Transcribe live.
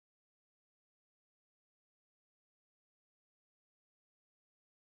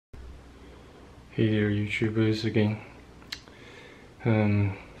Hey there, YouTubers again.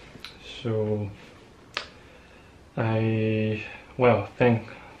 So thank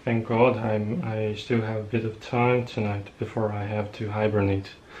God I still have a bit of time tonight before I have to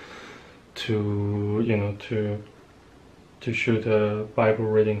hibernate to shoot a Bible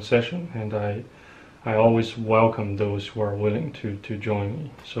reading session, and I always welcome those who are willing to join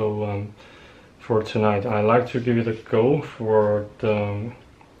me. So for tonight, I like to give it a go for the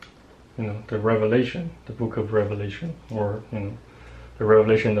Revelation, the book of Revelation, or the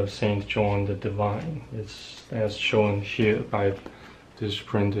Revelation of Saint John the Divine. It's as shown here by this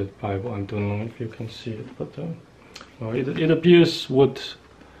printed Bible. I don't know if you can see it, but it appears what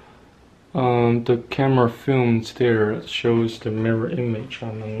the camera filmed there shows the mirror image.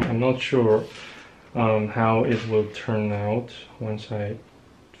 I'm not sure how it will turn out once I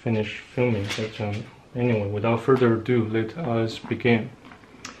finish filming, but anyway, without further ado, let us begin.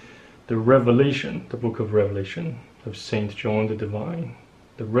 The Revelation, the book of Revelation of Saint John the Divine,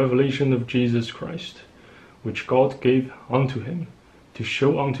 the revelation of Jesus Christ, which God gave unto him, to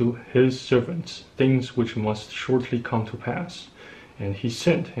show unto his servants things which must shortly come to pass. And he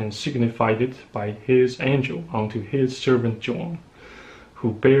sent and signified it by his angel unto his servant John,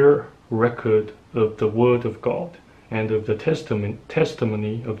 who bare record of the word of God, and of the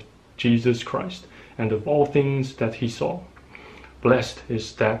testimony of Jesus Christ, and of all things that he saw. Blessed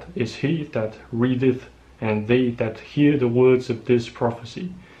is he that readeth, and they that hear the words of this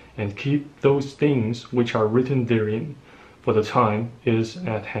prophecy, and keep those things which are written therein, for the time is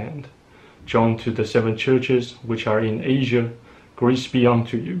at hand. John, to the 7 churches which are in Asia, grace be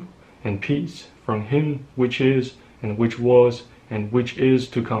unto you, and peace from him which is, and which was, and which is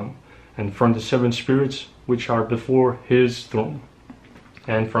to come, and from the 7 spirits which are before his throne,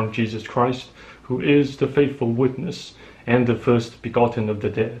 and from Jesus Christ, who is the faithful witness, and the first begotten of the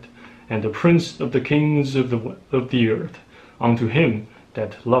dead, and the prince of the kings of the earth, unto him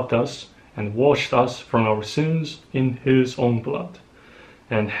that loved us, and washed us from our sins in his own blood,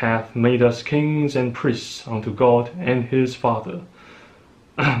 and hath made us kings and priests unto God and his Father.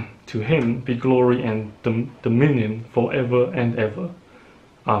 To him be glory and dominion for ever and ever.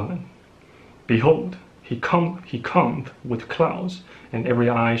 Amen. Behold, he cometh with clouds, and every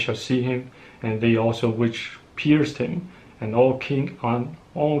eye shall see him, and they also which pierced him, and all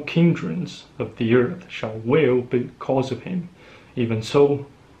kindreds of the earth shall wail because of him. Even so,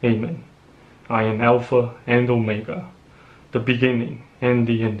 Amen. I am Alpha and Omega, the beginning and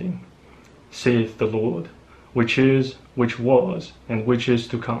the ending, saith the Lord, which is, which was, and which is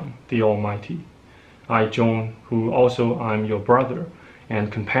to come, the Almighty. I, John, who also am your brother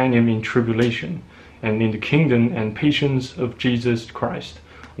and companion in tribulation, and in the kingdom and patience of Jesus Christ,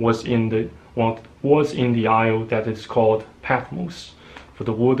 was in the isle that is called Patmos, for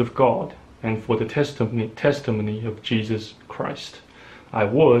the word of God, and for the testimony of Jesus Christ. I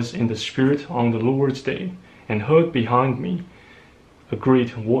was in the Spirit on the Lord's day, and heard behind me a great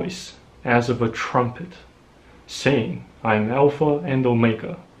voice, as of a trumpet, saying, I am Alpha and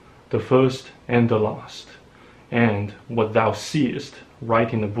Omega, the first and the last. And what thou seest,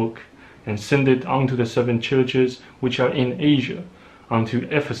 write in a book, and send it unto the 7 churches which are in Asia, unto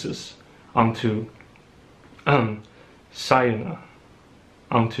Ephesus, unto Smyrna,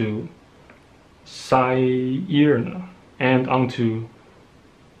 unto Smyrna, and unto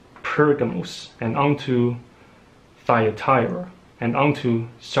Pergamos, and unto Thyatira, and unto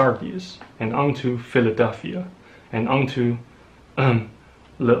Sardis, and unto Philadelphia, and unto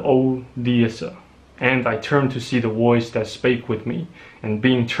Laodicea. And I turned to see the voice that spake with me, and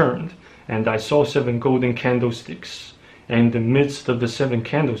being turned, and I saw 7 golden candlesticks, and in the midst of the 7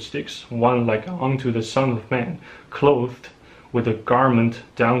 candlesticks one like unto the Son of Man, clothed with a garment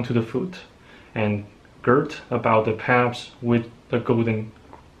down to the foot, and girt about the paps with a golden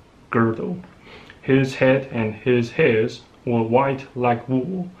girdle. His head and his hairs were white like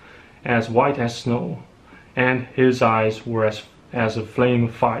wool, as white as snow, and his eyes were as a flame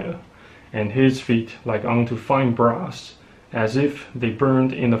of fire, and his feet like unto fine brass, as if they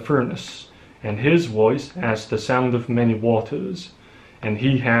burned in a furnace, and his voice as the sound of many waters. And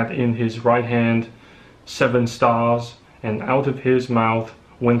he had in his right hand 7 stars, and out of his mouth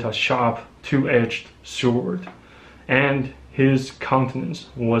went a sharp 2-edged sword, and his countenance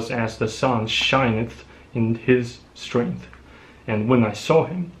was as the sun shineth in his strength. And when I saw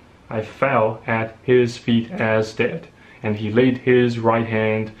him, I fell at his feet as dead. And he laid his right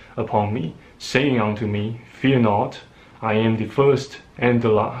hand upon me, saying unto me, Fear not, I am the first and the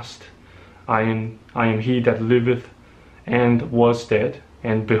last. I am he that liveth and was dead,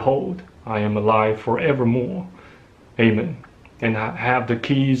 and behold, I am alive for evermore. Amen. and I have the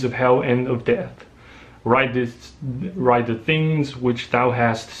keys of hell and of death. Write the things which thou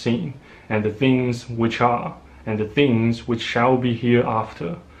hast seen, and the things which are, and the things which shall be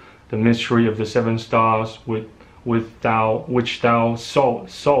hereafter. The mystery of the 7 stars which thou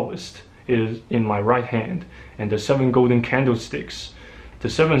sawest is in my right hand, and the 7 golden candlesticks. The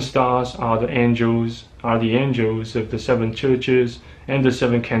 7 stars are the angels of the 7 churches, and the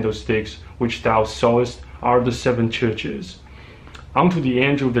 7 candlesticks which thou sawest are the 7 churches. Unto the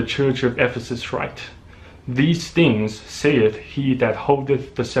angel of the church of Ephesus write, These things saith he that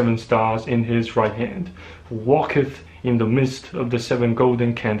holdeth the 7 stars in his right hand, who walketh in the midst of the 7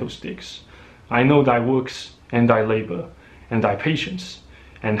 golden candlesticks. I know thy works, and thy labor, and thy patience,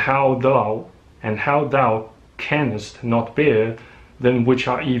 and how thou canst not bear them which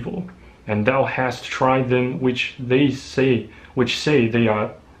are evil, and thou hast tried them which say they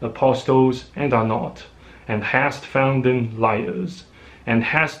are apostles and are not, and hast found them liars, and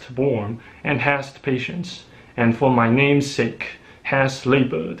hast borne, and hast patience, and for my name's sake hast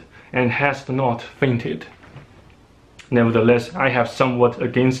labored, and hast not fainted. Nevertheless, I have somewhat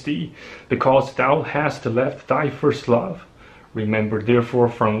against thee, because thou hast left thy first love. Remember therefore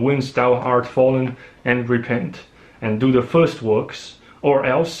from whence thou art fallen, and repent, and do the first works, or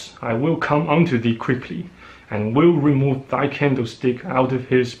else I will come unto thee quickly, and will remove thy candlestick out of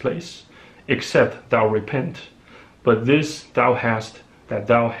his place, except thou repent. But this thou hast, that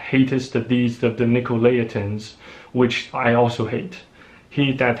thou hatest the deeds of the Nicolaitans, which I also hate.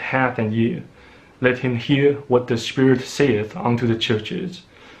 He that hath an ear, let him hear what the Spirit saith unto the churches.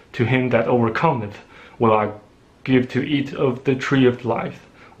 To him that overcometh will I give to eat of the tree of life,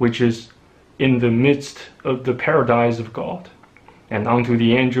 which is in the midst of the paradise of God. And unto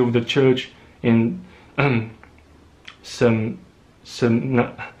the angel of the church in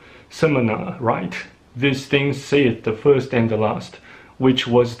Smyrna write, These things saith the first and the last, which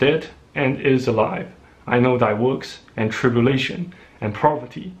was dead and is alive. I know thy works, and tribulation, and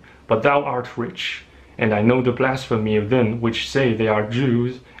poverty, but thou art rich. And I know the blasphemy of them which say they are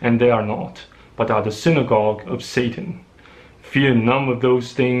Jews, and they are not, but are the synagogue of Satan. Fear none of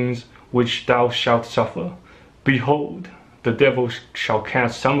those things which thou shalt suffer. Behold, the devil shall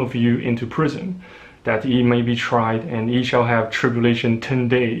cast some of you into prison, that ye may be tried, and ye shall have tribulation 10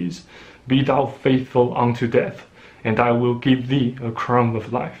 days. Be thou faithful unto death, and I will give thee a crown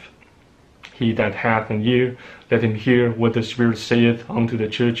of life. He that hath an ear, let him hear what the Spirit saith unto the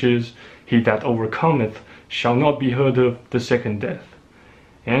churches. He that overcometh shall not be heard of the second death.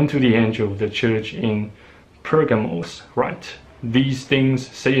 And to the angel of the church in Pergamos write, These things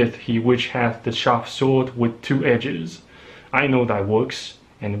saith he which hath the sharp sword with 2 edges. I know thy works,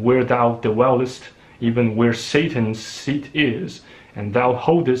 and where thou dwellest, even where Satan's seat is, and thou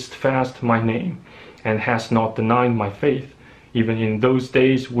holdest fast my name, and hast not denied my faith, even in those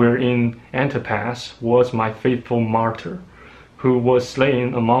days wherein Antipas was my faithful martyr, who was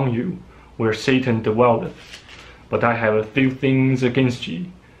slain among you, where Satan dwelleth. But I have a few things against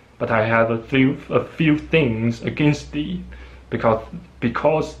thee,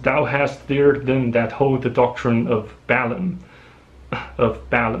 because thou hast there them that hold the doctrine of Balaam,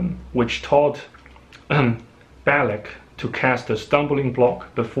 which taught Balak to cast a stumbling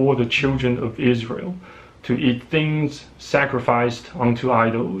block before the children of Israel, to eat things sacrificed unto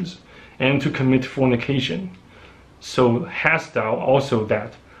idols, and to commit fornication. So hast thou also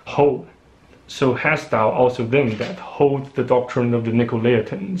them that hold the doctrine of the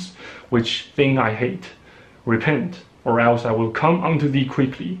Nicolaitans, which thing I hate. Repent, or else I will come unto thee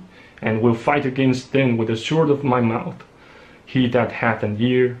quickly, and will fight against them with the sword of my mouth. He that hath an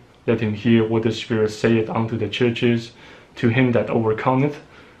ear, let him hear what the Spirit saith unto the churches. To him that overcometh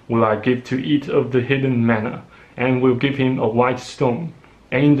will I give to eat of the hidden manna, and will give him a white stone,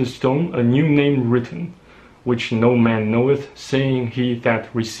 and in the stone a new name written, which no man knoweth, saying he that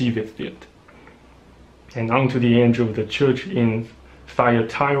receiveth it. And unto the angel of the church in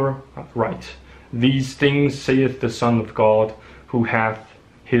Thyatira write, These things saith the Son of God, who hath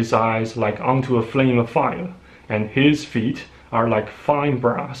his eyes like unto a flame of fire, and his feet are like fine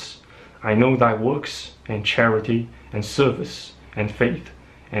brass. I know thy works, and charity, and service, and faith,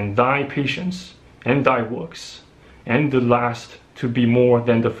 and thy patience, and thy works, and the last to be more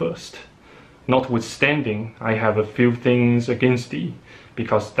than the first. Notwithstanding, I have a few things against thee,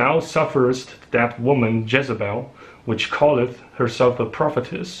 because thou sufferest that woman Jezebel, which calleth herself a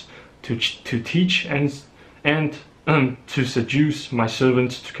prophetess, to teach and to seduce my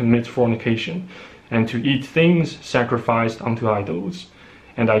servants to commit fornication, and to eat things sacrificed unto idols.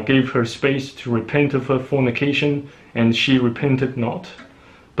 And I gave her space to repent of her fornication, and she repented not.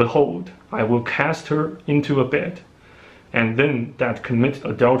 Behold, I will cast her into a bed, and them that commit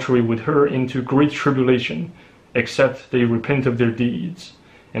adultery with her into great tribulation, except they repent of their deeds.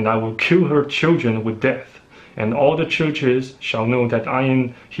 And I will kill her children with death, and all the churches shall know that I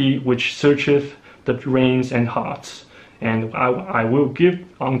am he which searcheth the reins and hearts, and I will give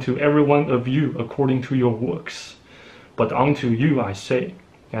unto every one of you according to your works. But unto you I say,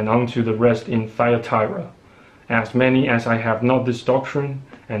 and unto the rest in Thyatira, as many as I have not this doctrine,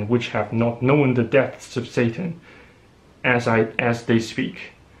 and which have not known the depths of Satan, as they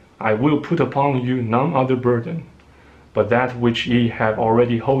speak, I will put upon you none other burden, but that which ye have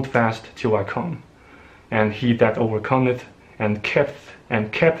already hold fast till I come. And he that overcometh and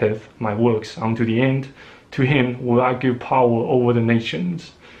keepeth my works unto the end, to him will I give power over the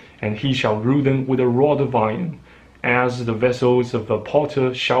nations, and he shall rule them with a rod of iron. As the vessels of a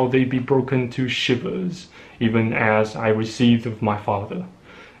potter shall they be broken to shivers, even as I received of my Father.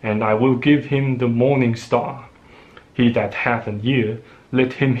 And I will give him the morning star. He that hath an ear,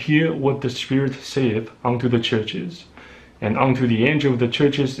 let him hear what the Spirit saith unto the churches. And unto the angel of the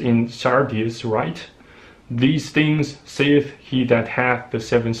churches in Sardis write, These things saith he that hath the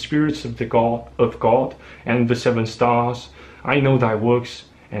 7 spirits of God and the 7 stars. I know thy works,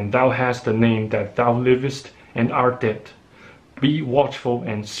 and thou hast the name that thou livest and art dead. Be watchful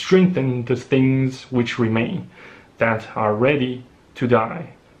and strengthen the things which remain, that are ready to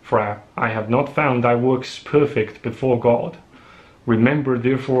die. For I have not found thy works perfect before God. Remember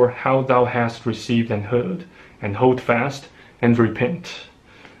therefore how thou hast received and heard, and hold fast, and repent.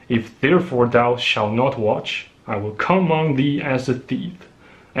 If therefore thou shalt not watch, I will come among thee as a thief,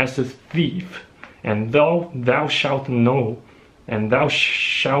 and thou shalt know, and thou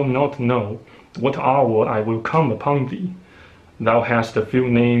shalt not know what hour I will come upon thee. Thou hast a few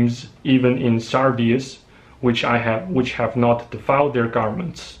names even in Sardis, which have not defiled their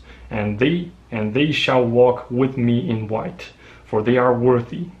garments, and they shall walk with me in white, for they are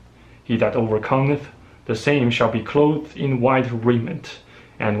worthy. He that overcometh, the same shall be clothed in white raiment,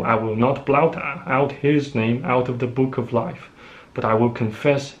 and I will not blot out his name out of the book of life, but I will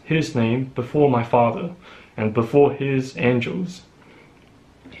confess his name before my Father, and before his angels.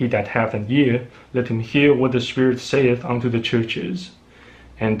 He that hath an ear, let him hear what the Spirit saith unto the churches.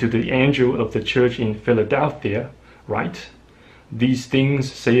 And to the angel of the church in Philadelphia write, These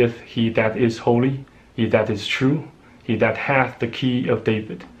things saith he that is holy, he that is true, he that hath the key of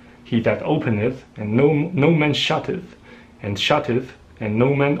David, he that openeth, and no man shutteth, and shutteth, and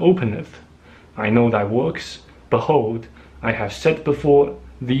no man openeth. I know thy works. Behold, I have set before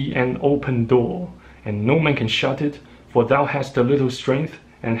thee an open door, and no man can shut it, for thou hast a little strength,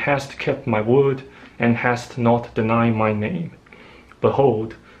 and hast kept my word, and hast not denied my name.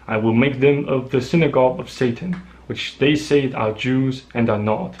 Behold, I will make them of the synagogue of Satan, which they say are Jews, and are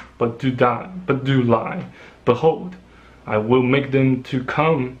not, but do lie. Behold, I will make them to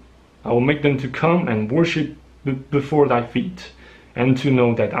come and worship before thy feet, and to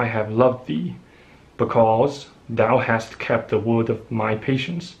know that I have loved thee, because thou hast kept the word of my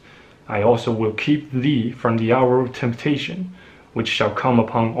patience. I also will keep thee from the hour of temptation, which shall come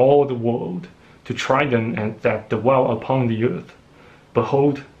upon all the world, to try them that dwell upon the earth.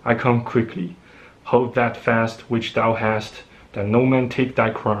 Behold, I come quickly. Hold that fast which thou hast, that no man take thy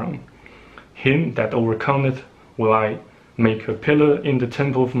crown. Him that overcometh will I make a pillar in the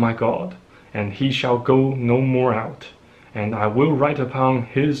temple of my God, and he shall go no more out. And I will write upon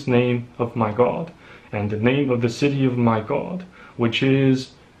his name of my God, and the name of the city of my God, which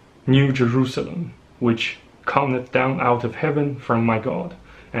is New Jerusalem, which cometh down out of heaven from my God,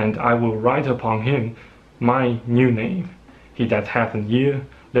 and I will write upon him my new name. He that hath an ear,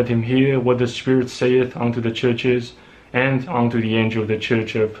 let him hear what the Spirit saith unto the churches. And unto the angel of the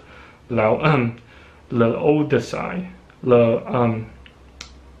church of Laodicea,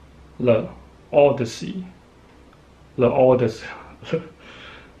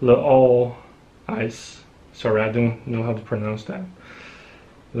 sorry, I don't know how to pronounce that.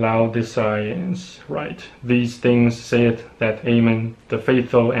 Laodiceans, right. These things saith that Amen, the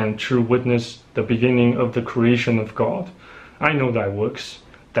faithful and true witness, the beginning of the creation of God. I know thy works,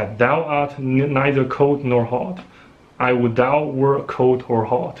 that thou art neither cold nor hot. I would thou were cold or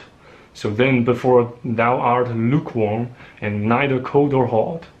hot. So then before thou art lukewarm, and neither cold nor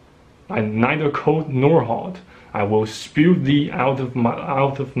hot, I will spew thee out of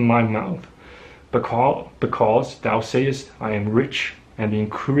my mouth. Because thou sayest, I am rich, and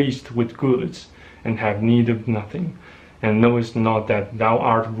increased with goods, and have need of nothing, and knowest not that thou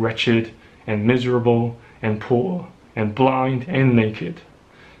art wretched, and miserable, and poor, and blind, and naked.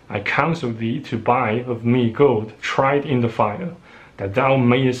 I counsel thee to buy of me gold tried in the fire, that thou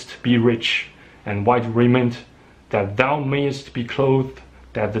mayest be rich, and white raiment that thou mayest be clothed,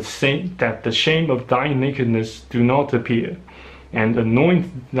 that the shame of thy nakedness do not appear, and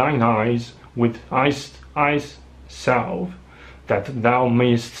anoint thine eyes with eyes salve, that thou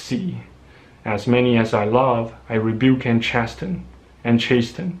mayest see. As many as I love, I rebuke and chasten.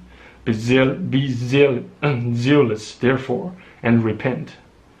 Be zealous, therefore, and repent.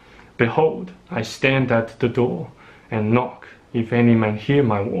 Behold, I stand at the door and knock. If any man hear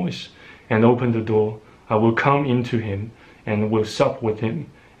my voice and open the door, I will come into him and will sup with him,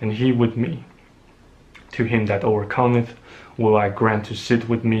 and he with me. To him that overcometh will I grant to sit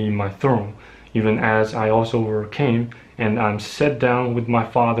with me in my throne, even as I also overcame, and am set down with my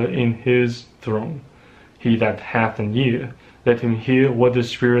Father in his throne. He that hath an ear, let him hear what the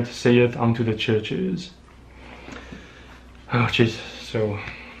Spirit saith unto the churches. Oh, Jesus. So,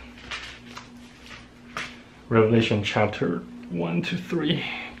 Revelation chapter 1 to 3,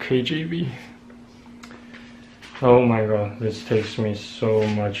 KJV. Oh my God, this takes me so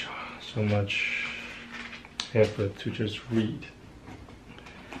much effort to just read.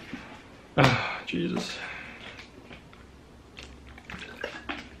 Ah, Jesus.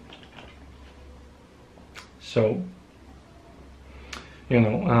 So,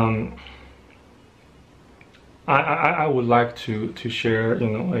 I would like to share,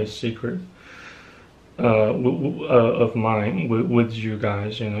 a secret of mine with you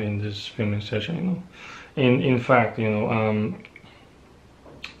guys, in this filming session, In fact, I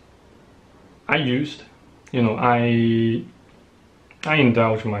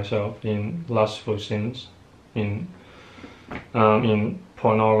indulge myself in lustful sins, in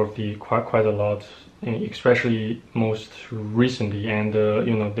pornography quite a lot, especially most recently, and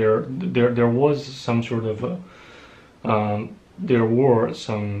there was some sort of there were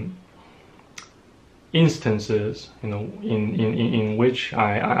some instances, in which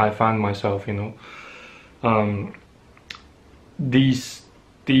I find myself,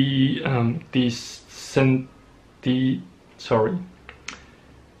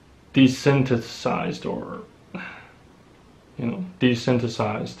 desensitized, or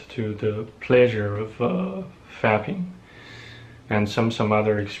desensitized to the pleasure of fapping and some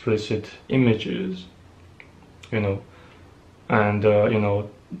other explicit images, and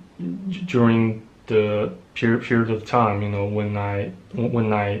during the period of time, when I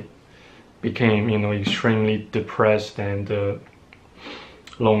became, extremely depressed and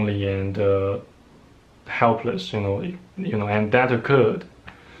lonely and helpless, and that occurred,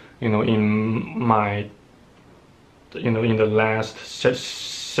 in the last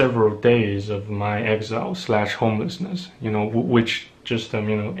several days of my exile / homelessness, which just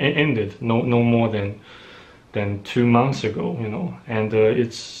ended no more than 2 months ago, and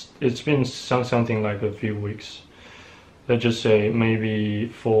it's been something like a few weeks. Let's just say maybe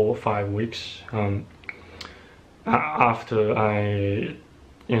 4 or 5 weeks after I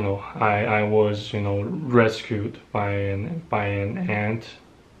was rescued by an aunt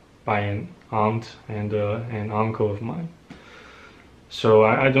and an uncle of mine. So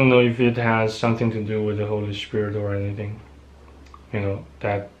I don't know if it has something to do with the Holy Spirit or anything,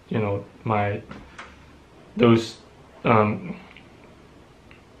 that those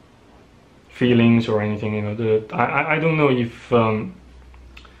feelings or anything, I don't know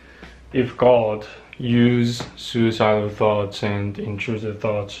if God used suicidal thoughts and intrusive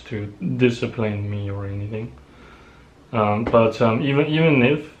thoughts to discipline me or anything. But even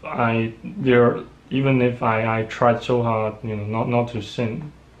if I tried so hard, not to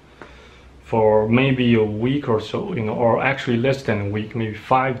sin for maybe a week or so, or actually less than a week, maybe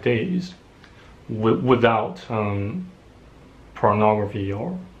 5 days, without pornography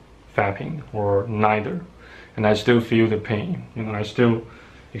or fapping or neither, and I still feel the pain. I still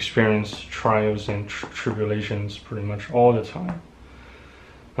experience trials and tribulations pretty much all the time.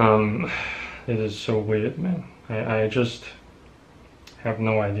 It is so weird, man. I just have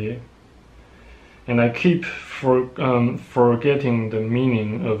no idea, and I keep forgetting the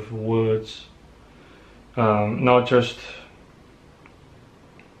meaning of words, not just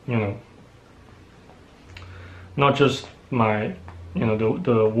my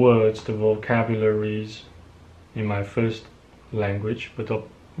the words, the vocabularies in my first language, but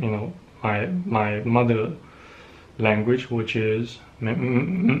my mother language, which is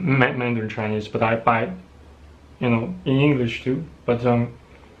Mandarin Chinese, but I in English too, but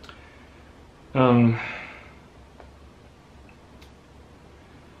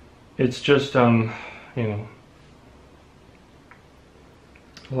it's just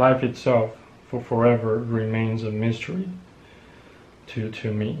life itself for forever remains a mystery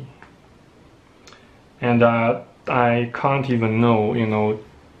to me, and I can't even know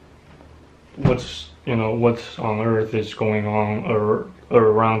what's on earth is going on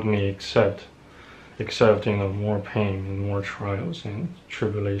around me, except more pain and more trials and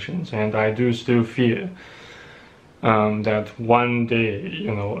tribulations. And I do still fear that one day,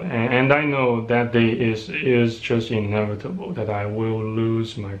 and I know that day is just inevitable, that I will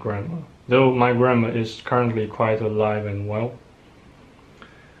lose my grandma. Though my grandma is currently quite alive and well,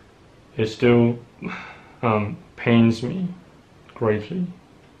 it still pains me greatly,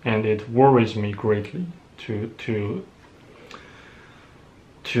 and it worries me greatly to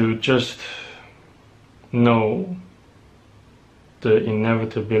just know the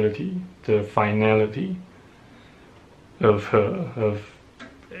inevitability, the finality of her,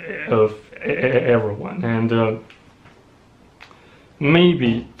 of everyone. And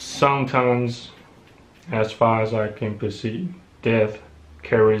maybe sometimes, as far as I can perceive, death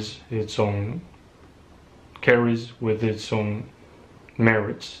carries with its own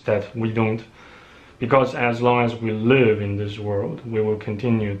merits that we don't, because as long as we live in this world, we will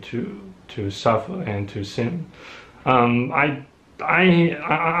continue to suffer and to sin. I'm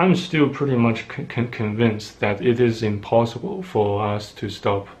still pretty much convinced that it is impossible for us to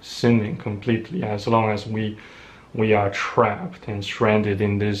stop sinning completely as long as we are trapped and stranded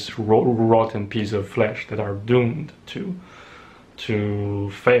in this rotten piece of flesh that are doomed to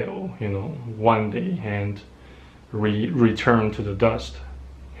fail, one day, and return to the dust,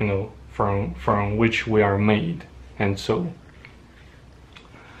 from which we are made. And so,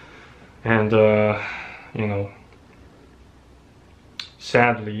 and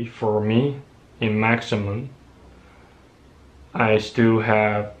sadly for me, in maximum, I still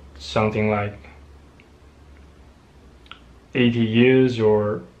have something like 80 years,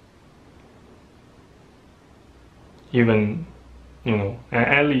 or even,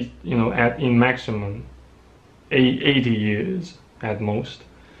 at least, in maximum 80 years at most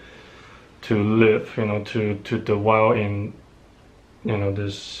to live, to dwell in,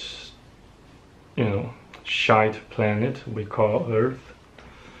 this, shite planet we call Earth.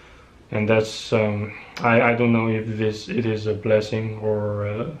 And that's, I don't know if it is a blessing or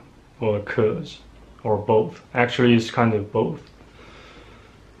a curse, or both. Actually, it's kind of both.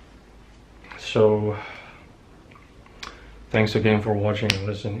 So, thanks again for watching and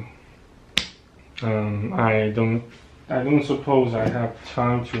listening. I don't suppose I have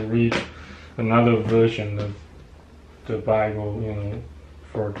time to read another version of the Bible,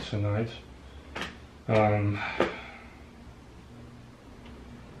 for tonight.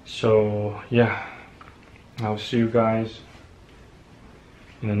 So yeah, I'll see you guys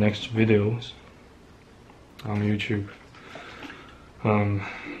in the next videos on YouTube.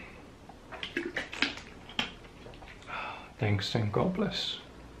 Thanks and God bless.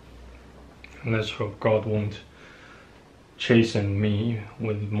 And let's hope God won't chasten me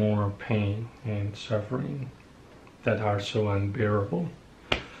with more pain and suffering that are so unbearable,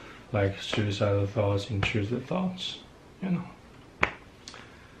 like suicidal thoughts, intrusive thoughts,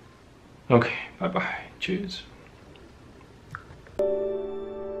 Okay, bye bye, cheers.